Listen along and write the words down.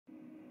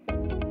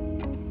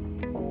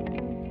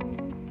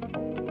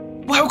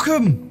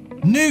Welcome!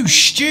 New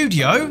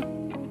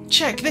studio?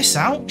 Check this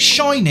out,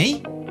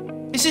 shiny.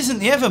 This isn't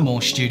the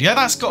Evermore studio,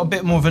 that's got a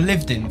bit more of a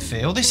lived-in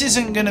feel. This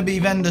isn't going to be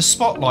Vendor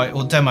Spotlight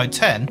or Demo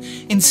 10.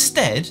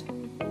 Instead,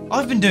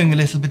 I've been doing a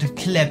little bit of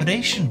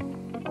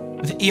collaboration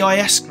with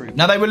EIS Group.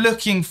 Now, they were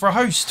looking for a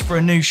host for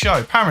a new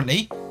show.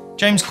 Apparently,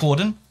 James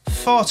Corden,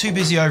 far too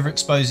busy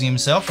overexposing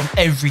himself on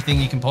everything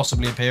he can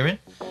possibly appear in.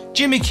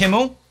 Jimmy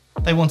Kimmel,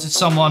 they wanted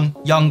someone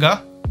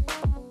younger,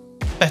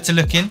 better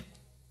looking.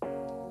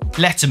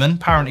 Letterman,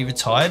 apparently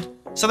retired.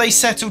 So they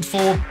settled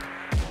for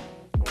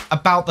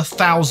about the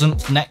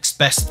 1000th next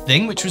best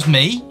thing, which was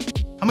me.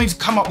 And we've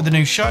come up with a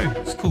new show.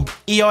 It's called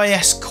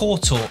EIS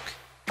CoreTalk.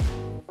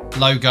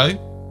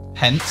 Logo,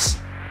 hence.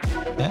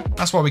 Yeah,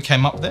 that's why we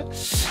came up with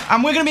it.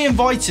 And we're going to be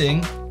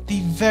inviting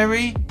the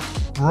very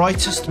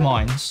brightest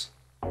minds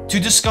to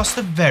discuss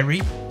the very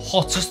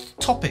hottest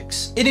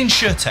topics in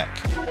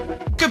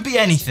InsurTech. Could be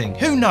anything,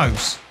 who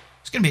knows?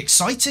 It's going to be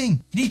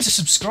exciting. You need to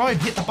subscribe,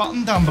 hit the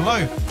button down below.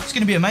 It's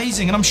going to be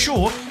amazing, and I'm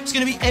sure it's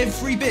going to be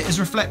every bit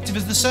as reflective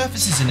as the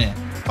surfaces in here.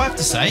 I have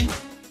to say,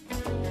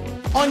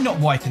 I'm not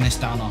wiping this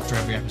down after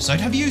every episode.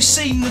 Have you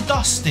seen the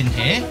dust in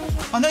here?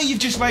 I know you've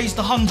just raised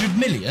 100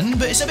 million,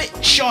 but it's a bit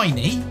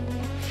shiny.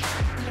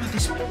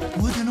 This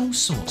wood and all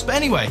sorts. But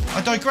anyway,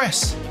 I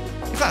digress.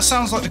 If that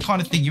sounds like the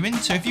kind of thing you're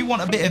into, if you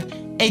want a bit of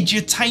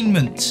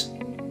edutainment,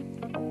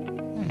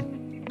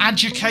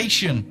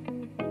 education,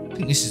 I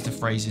think this is the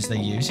phrases they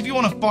use. If you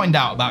want to find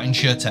out about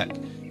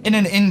InsurTech in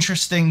an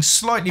interesting,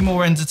 slightly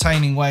more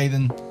entertaining way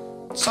than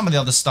some of the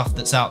other stuff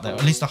that's out there, or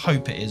at least I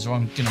hope it is, or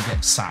I'm going to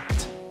get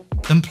sacked,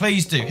 then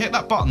please do hit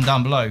that button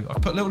down below.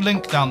 I've put a little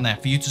link down there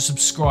for you to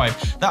subscribe.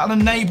 That'll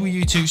enable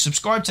you to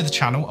subscribe to the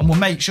channel, and we'll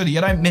make sure that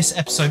you don't miss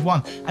episode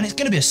 1. And it's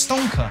going to be a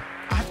stonker,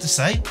 I have to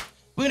say.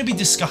 We're going to be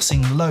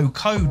discussing low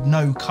code,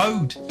 no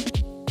code,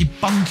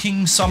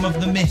 debunking some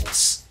of the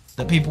myths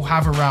that people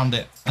have around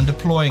it and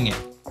deploying it.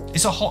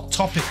 It's a hot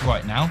topic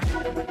right now,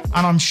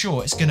 and I'm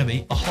sure it's going to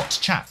be a hot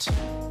chat.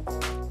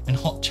 And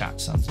hot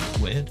chat sounds a bit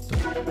weird, but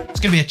it's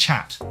going to be a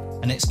chat,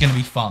 and it's going to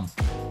be fun.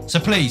 So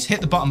please hit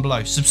the button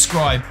below,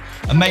 subscribe,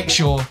 and make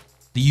sure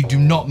that you do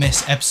not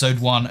miss episode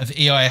 1 of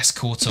EIS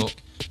CoreTalk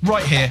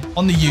right here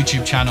on the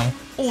YouTube channel,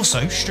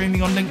 also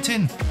streaming on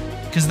LinkedIn,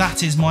 because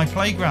that is my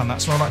playground.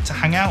 That's where I like to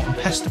hang out and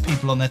pester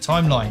people on their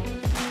timeline.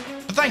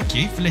 But thank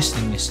you for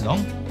listening this long.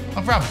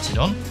 I've rabbited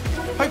on.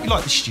 Hope you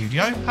like the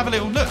studio. Have a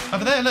little look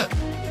over there, look.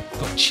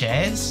 Got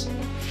chairs,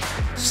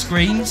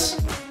 screens,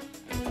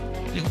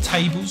 little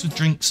tables with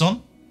drinks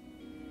on.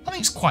 I think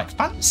it's quite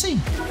fancy.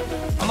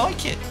 I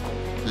like it.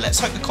 Let's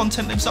hope the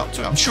content lives up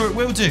to it. I'm sure it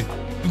will do.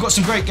 We've got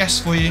some great guests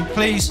for you.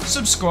 Please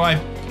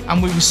subscribe,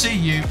 and we will see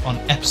you on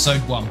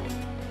episode 1.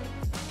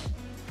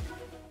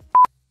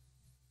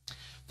 I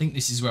think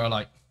this is where I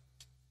like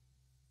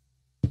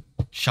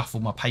shuffle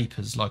my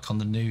papers like on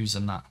the news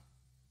and that.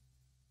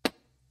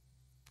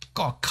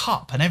 Got a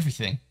cup and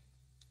everything.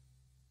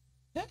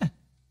 Yeah.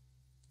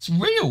 It's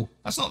real.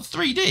 That's not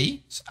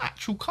 3D. It's an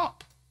actual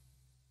cup.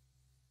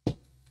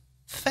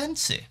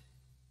 Fancy.